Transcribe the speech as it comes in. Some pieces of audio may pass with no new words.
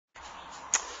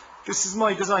This is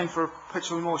my design for a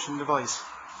perpetual motion device.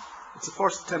 It's the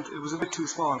first attempt, it was a bit too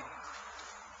small.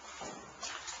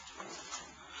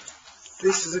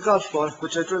 This is a golf ball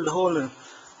which I drilled a hole in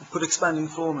and put expanding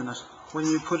foam in it. When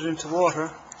you put it into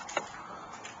water,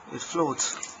 it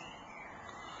floats.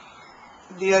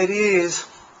 The idea is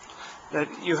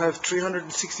that you have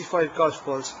 365 golf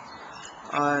balls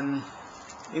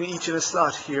in each of the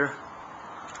slot here,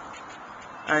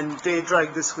 and they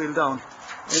drag this wheel down.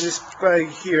 In this bag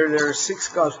here there are 6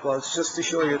 golf balls, just to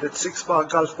show you that 6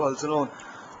 golf balls alone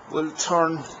will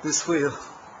turn this wheel.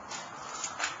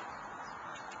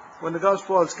 When the golf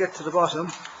balls get to the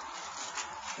bottom,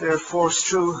 they're forced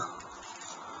through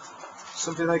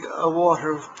something like a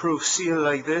waterproof seal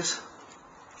like this.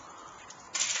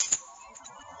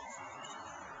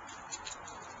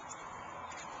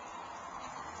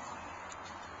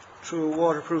 Through a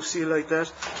waterproof seal like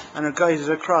that, and are guided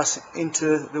across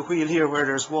into the wheel here where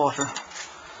there's water.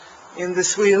 In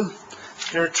this wheel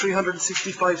there are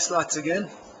 365 slots again,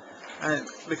 and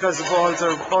because the balls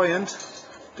are buoyant,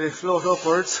 they float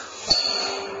upwards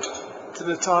to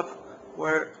the top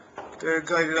where they're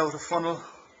guided out a funnel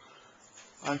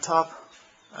on top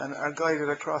and are guided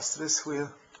across to this wheel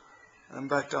and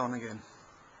back down again.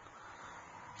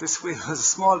 This wheel is a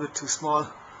small bit too small,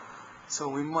 so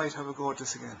we might have a go at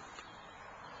this again.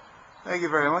 Thank you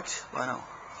very much. Bye now.